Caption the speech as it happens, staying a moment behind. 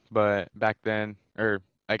but back then, or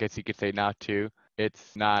I guess you could say now too, it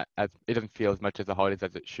doesn't feel as much as the holidays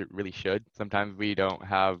as it should. Sometimes we don't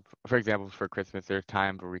have, for example, for Christmas, there's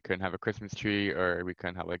times where we couldn't have a Christmas tree or we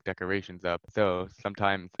couldn't have like decorations up. So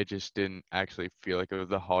sometimes it just didn't actually feel like it was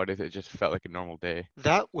the holidays. It just felt like a normal day.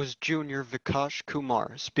 That was Junior Vikash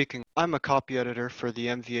Kumar speaking. I'm a copy editor for the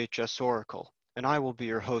MVHS Oracle, and I will be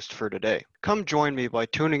your host for today. Come join me by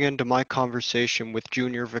tuning in to my conversation with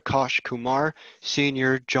Junior Vikash Kumar,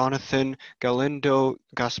 Senior Jonathan Galindo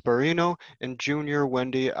Gasparino, and Junior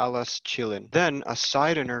Wendy Alas Chilin. Then a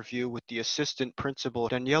side interview with the Assistant Principal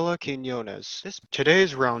Daniela Quinones.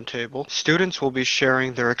 Today's roundtable, students will be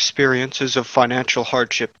sharing their experiences of financial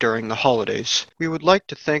hardship during the holidays. We would like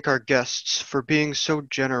to thank our guests for being so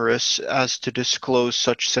generous as to disclose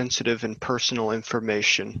such sensitive and personal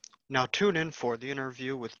information. Now tune in for the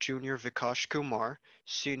interview with Junior Vikash Kumar,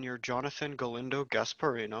 Senior Jonathan Galindo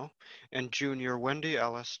Gasparino, and Junior Wendy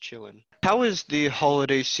Alice Chilin. How is the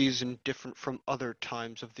holiday season different from other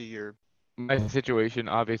times of the year? My situation,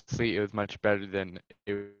 obviously, it was much better than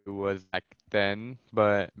it was back then,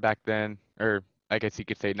 but back then, or I guess you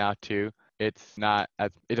could say now too, it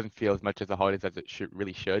doesn't feel as much as the holidays as it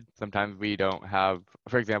should. Sometimes we don't have,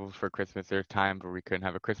 for example, for Christmas, there's times where we couldn't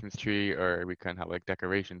have a Christmas tree or we couldn't have like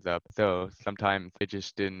decorations up. So sometimes it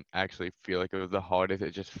just didn't actually feel like it was the holidays.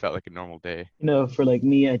 It just felt like a normal day. For like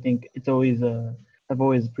me, I think it's always I've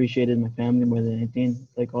always appreciated my family more than anything.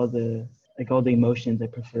 Like all the emotions I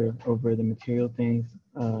prefer over the material things.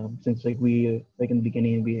 Since like we like in the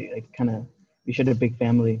beginning we like kind of we shared a big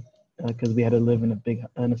family because we had to live in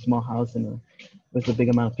a small house and with a big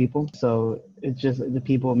amount of people. So it's just the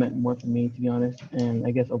people meant more for me, to be honest. And I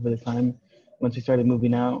guess over the time, once we started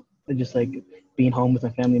moving out, it just like being home with my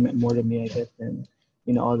family meant more to me, I guess, than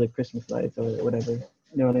all the Christmas lights or whatever.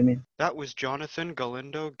 You know what I mean? That was Jonathan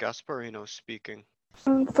Galindo Gasparino speaking.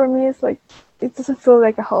 For me, it's like it doesn't feel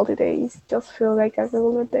like a holiday. It just feel like a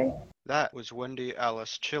regular day. That was Wendy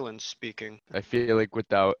Alice Chilin speaking. I feel like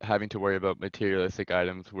without having to worry about materialistic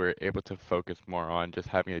items, we're able to focus more on just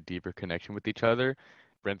having a deeper connection with each other,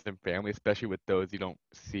 friends and family, especially with those you don't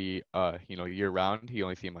see, year round. You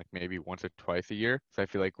only see them like maybe once or twice a year. So I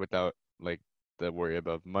feel like without like the worry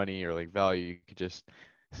about money or like value, you could just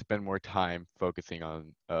spend more time focusing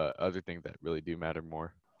on other things that really do matter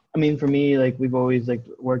more. I mean, for me, like we've always like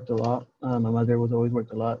worked a lot. My mother was always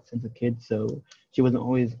worked a lot since a kid, so she wasn't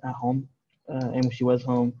always at home. And when she was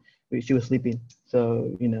home, she was sleeping.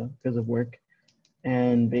 So because of work.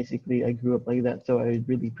 And basically, I grew up like that. So I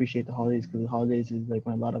really appreciate the holidays because the holidays is like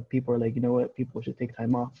when a lot of people are like, you know what, people should take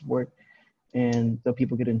time off work, and so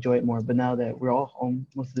people could enjoy it more. But now that we're all home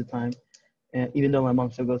most of the time, and even though my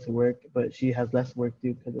mom still goes to work, but she has less work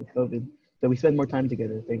too because of COVID, so we spend more time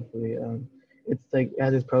together. Thankfully, it's like it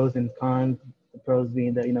has its pros and cons. The pros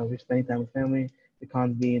being that we're spending time with family. The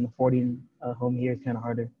cons being affording a home here is kind of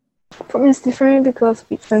harder. For me, it's different because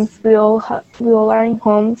since we all are in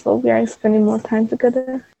home, so we are spending more time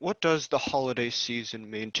together. What does the holiday season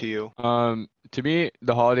mean to you? To me,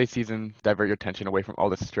 the holiday season divert your attention away from all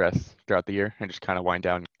the stress throughout the year and just kind of wind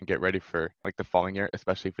down and get ready for like the following year,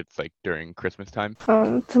 especially if it's like during Christmas time.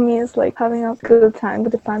 To me, it's like having a good time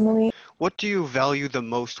with the family. What do you value the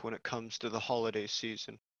most when it comes to the holiday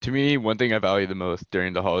season? To me, one thing I value the most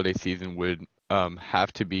during the holiday season would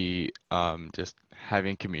have to be just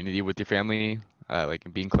having community with your family, like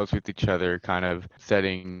being close with each other, kind of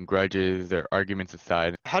setting grudges or arguments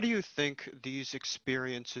aside. How do you think these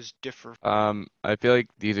experiences differ? I feel like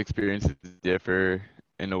these experiences differ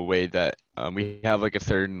in a way that we have like a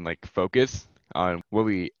certain like focus on what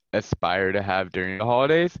we aspire to have during the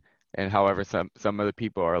holidays. And however, some other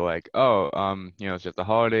people are like, oh, it's just the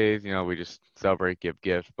holidays, we just celebrate, give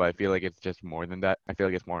gifts. But I feel like it's just more than that. I feel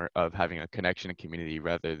like it's more of having a connection and community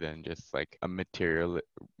rather than just like a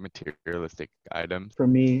materialistic items. For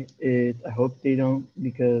me, I hope they don't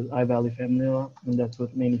because I value family a lot, and that's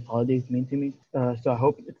what many holidays mean to me. So I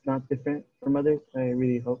hope it's not different from others. I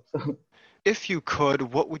really hope so. If you could,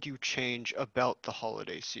 what would you change about the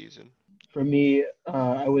holiday season? For me,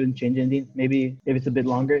 I wouldn't change anything. Maybe if it's a bit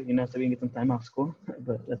longer, so we can get some time off school.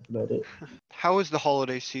 But that's about it. How is the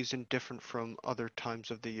holiday season different from other times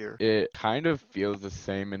of the year? It kind of feels the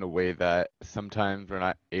same in a way that sometimes we're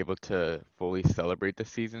not able to fully celebrate the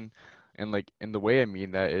season. And like in the way I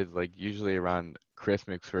mean that is like usually around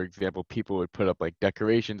Christmas, for example, people would put up like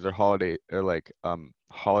decorations or holiday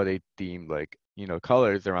themed like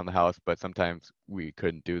colors around the house, but sometimes we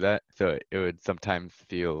couldn't do that. So it would sometimes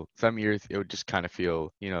feel some years it would just kind of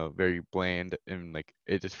feel, very bland and like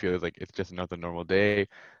it just feels like it's just another normal day.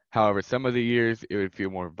 However, some of the years it would feel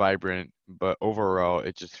more vibrant, but overall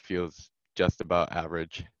it just feels just about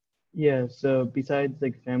average. Yeah, so besides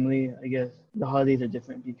like family, I guess the holidays are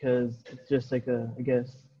different because it's just like I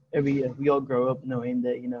guess every year we all grow up knowing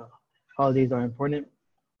that, holidays are important,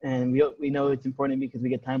 and we know it's important because we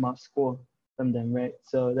get time off school from them, right?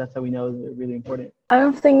 So that's how we know they're really important. I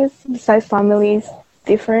don't think it's besides family is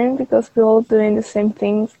different because we're all doing the same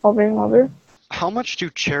things over and over. How much do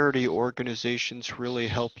charity organizations really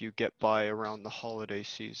help you get by around the holiday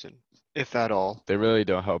season, if at all? They really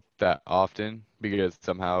don't help that often because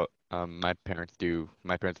somehow my parents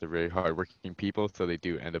are very hardworking people, so they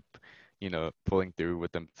do end up, pulling through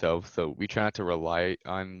with themselves. So we try not to rely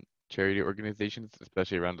on charity organizations,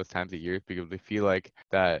 especially around those times of year, because we feel like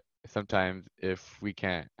that sometimes if we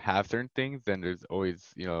can't have certain things, then there's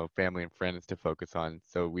always, family and friends to focus on.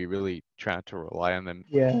 So we really try not to rely on them.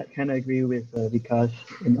 Yeah, I kind of agree with Vikash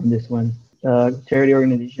on this one. Charity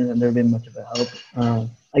organizations have never been much of a help.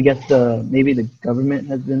 I guess maybe the government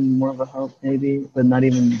has been more of a help, maybe, but not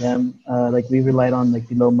even them. Like we relied on like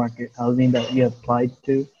the low market housing that we applied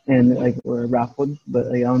to and like were raffled, but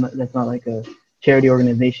like, I don't know, that's not like a charity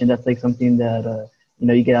organization. That's like something that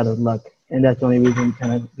you get out of luck, and that's the only reason we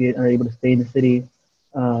kind of are able to stay in the city.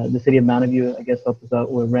 The city of Mountain View, I guess, helped us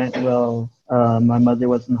out with rent. Well, my mother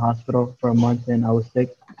was in the hospital for a month and I was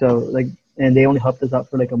sick. So like, and they only helped us out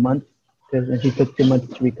for like a month and she took 2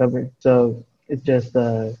 months to recover. So it's just,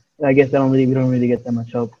 I guess we don't really get that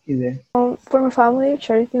much help either. For my family,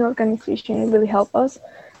 charity organization really help us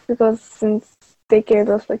because since they gave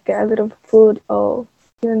us like a little food or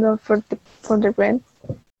even though for the rent.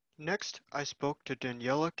 Next, I spoke to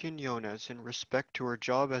Daniela Quinones in respect to her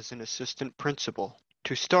job as an assistant principal.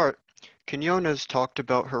 To start, Quinones talked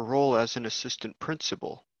about her role as an assistant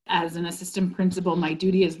principal. As an assistant principal, my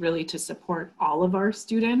duty is really to support all of our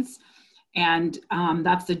students. And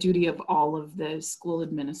that's the duty of all of the school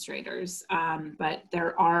administrators. But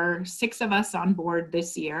there are 6 of us on board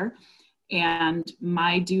this year. And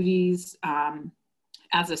my duties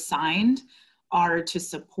as assigned are to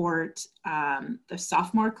support the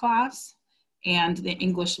sophomore class and the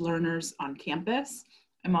English learners on campus.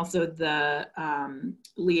 I'm also the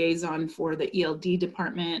liaison for the ELD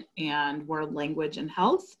department and world language and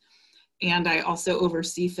health. And I also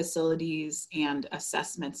oversee facilities and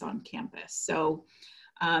assessments on campus. So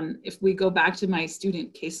if we go back to my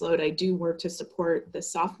student caseload, I do work to support the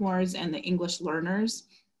sophomores and the English learners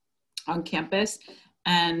on campus.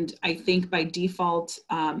 And I think by default,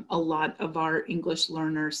 a lot of our English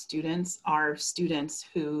learner students are students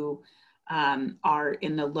who are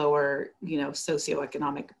in the lower,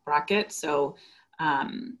 socioeconomic bracket. So,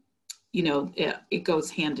 it goes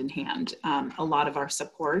hand in hand. A lot of our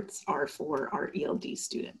supports are for our ELD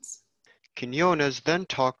students. Quinones then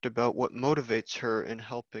talked about what motivates her in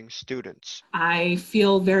helping students. I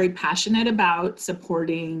feel very passionate about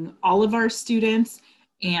supporting all of our students,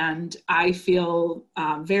 and I feel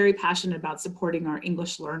very passionate about supporting our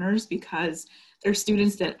English learners because they're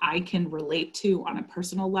students that I can relate to on a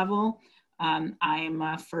personal level. I'm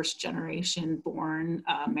a first generation born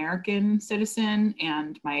American citizen,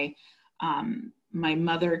 and my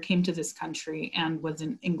mother came to this country and was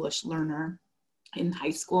an English learner in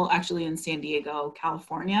high school, actually in San Diego,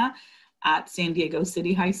 California, at San Diego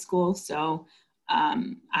City High School. So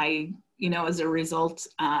as a result,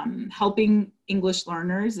 helping English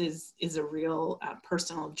learners is a real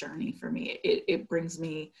personal journey for me. It brings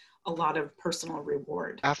me a lot of personal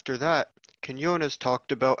reward. After that, Quinones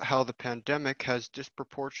talked about how the pandemic has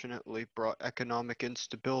disproportionately brought economic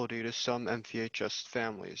instability to some MVHS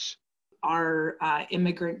families. Our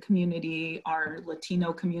immigrant community, our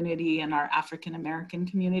Latino community, and our African American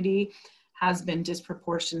community has been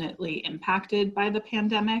disproportionately impacted by the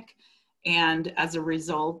pandemic. And as a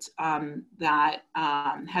result, that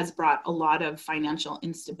has brought a lot of financial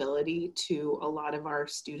instability to a lot of our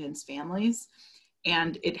students' families.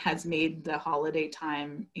 And it has made the holiday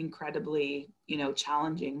time incredibly,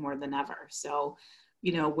 challenging more than ever. So,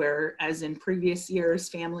 whereas in previous years,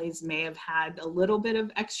 families may have had a little bit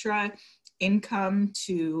of extra income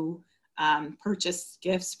to purchase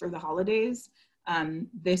gifts for the holidays,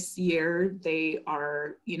 this year they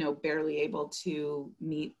are, barely able to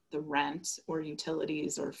meet the rent or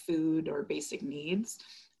utilities or food or basic needs.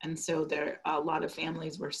 And so a lot of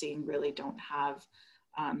families we're seeing really don't have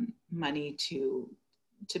money to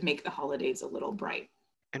make the holidays a little bright.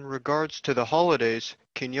 In regards to the holidays,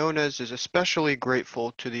 Quinones is especially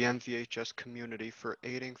grateful to the MVHS community for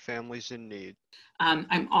aiding families in need.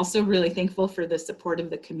 I'm also really thankful for the support of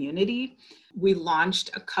the community. We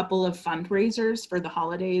launched a couple of fundraisers for the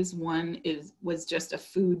holidays. One was just a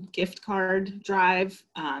food gift card drive.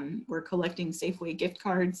 We're collecting Safeway gift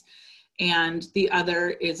cards. And the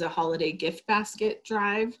other is a holiday gift basket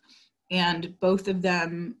drive. And both of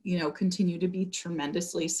them, continue to be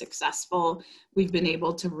tremendously successful. We've been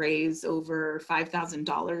able to raise over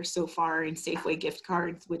 $5,000 so far in Safeway gift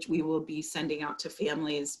cards, which we will be sending out to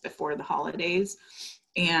families before the holidays.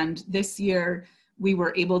 And this year, we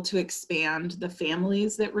were able to expand the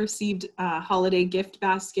families that received holiday gift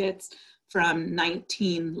baskets from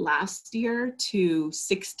 19 last year to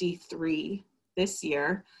 63 this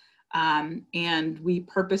year. And we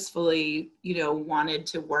purposefully, wanted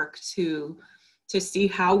to work to see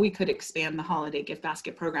how we could expand the holiday gift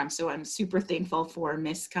basket program. So I'm super thankful for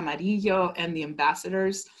Miss Camarillo and the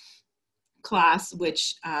ambassadors class,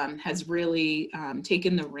 which has really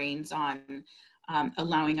taken the reins on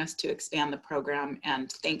allowing us to expand the program. And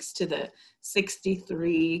thanks to the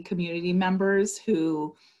 63 community members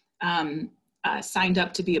who signed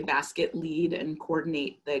up to be a basket lead and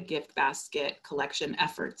coordinate the gift basket collection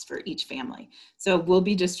efforts for each family. So we'll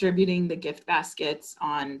be distributing the gift baskets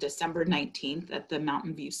on December 19th at the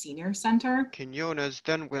Mountain View Senior Center. Quinones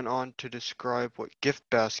then went on to describe what gift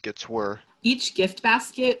baskets were. Each gift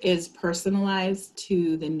basket is personalized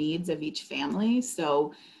to the needs of each family.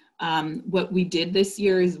 So what we did this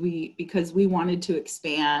year is because we wanted to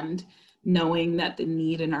expand, knowing that the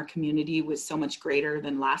need in our community was so much greater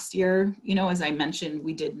than last year. As I mentioned,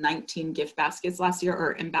 we did 19 gift baskets last year,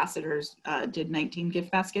 or ambassadors did 19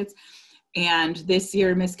 gift baskets. And this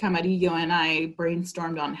year, Ms. Camarillo and I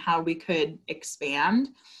brainstormed on how we could expand.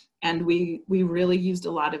 And we really used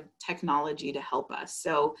a lot of technology to help us.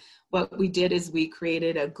 So what we did is we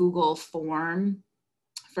created a Google form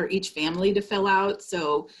for each family to fill out.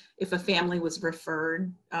 So if a family was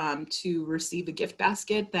referred to receive a gift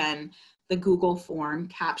basket, then the Google form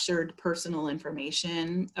captured personal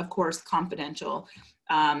information, of course, confidential,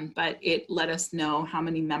 but it let us know how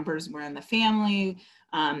many members were in the family,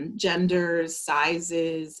 genders,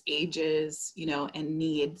 sizes, ages, and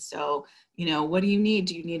needs. So, what do you need?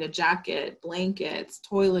 Do you need a jacket, blankets,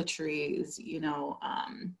 toiletries,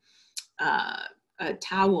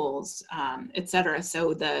 towels, etc.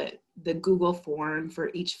 So the Google form for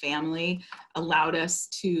each family allowed us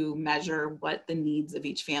to measure what the needs of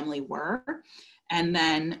each family were. And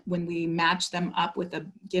then when we matched them up with a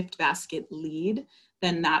gift basket lead,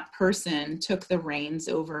 then that person took the reins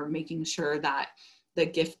over making sure that the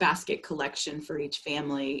gift basket collection for each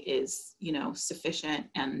family is, sufficient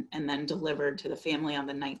and then delivered to the family on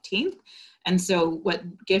the 19th. And so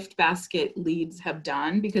what gift basket leads have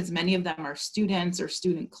done, because many of them are students or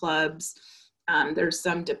student clubs, there's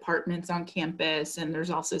some departments on campus, and there's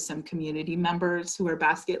also some community members who are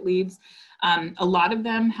basket leads. A lot of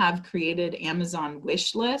them have created Amazon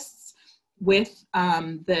wish lists with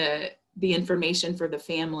the information for the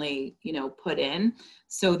family, put in,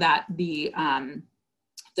 so that the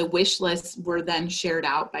wish lists were then shared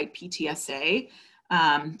out by PTSA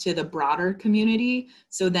to the broader community.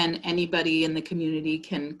 So then anybody in the community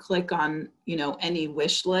can click on, any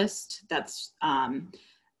wish list that's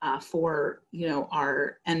for,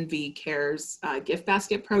 our NV Cares gift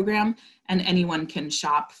basket program, and anyone can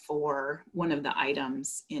shop for one of the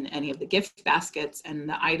items in any of the gift baskets, and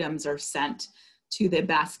the items are sent to the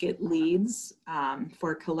basket leads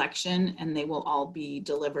for collection, and they will all be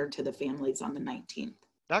delivered to the families on the 19th.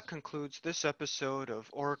 That concludes this episode of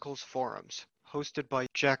Oracle's Forums, hosted by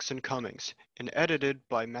Jackson Cummings and edited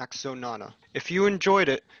by Max Zonana. If you enjoyed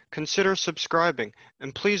it, consider subscribing,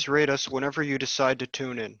 and please rate us whenever you decide to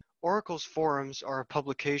tune in. Oracle's Forums are a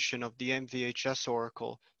publication of the MVHS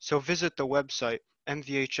Oracle, so visit the website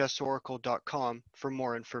mvhsoracle.com for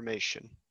more information.